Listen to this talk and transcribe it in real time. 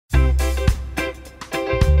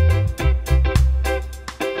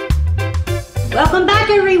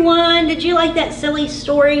everyone. Did you like that silly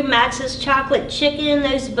story, Max's Chocolate Chicken?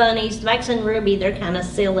 Those bunnies, Max and Ruby, they're kind of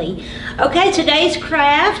silly. Okay, today's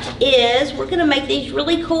craft is we're gonna make these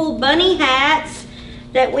really cool bunny hats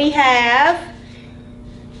that we have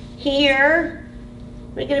here.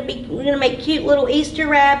 We're gonna make cute little Easter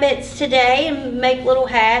rabbits today and make little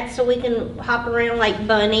hats so we can hop around like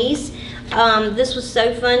bunnies. This was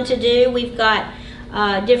so fun to do. We've got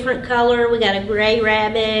different color. We got a gray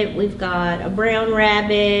rabbit, we've got a brown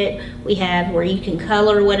rabbit, we have where you can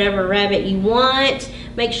color whatever rabbit you want.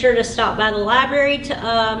 Make sure to stop by the library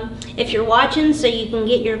to if you're watching, so you can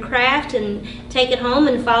get your craft and take it home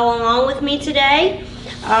and follow along with me today.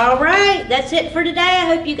 All right, that's it for today.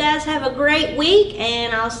 I hope you guys have a great week,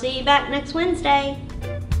 and I'll see you back next Wednesday.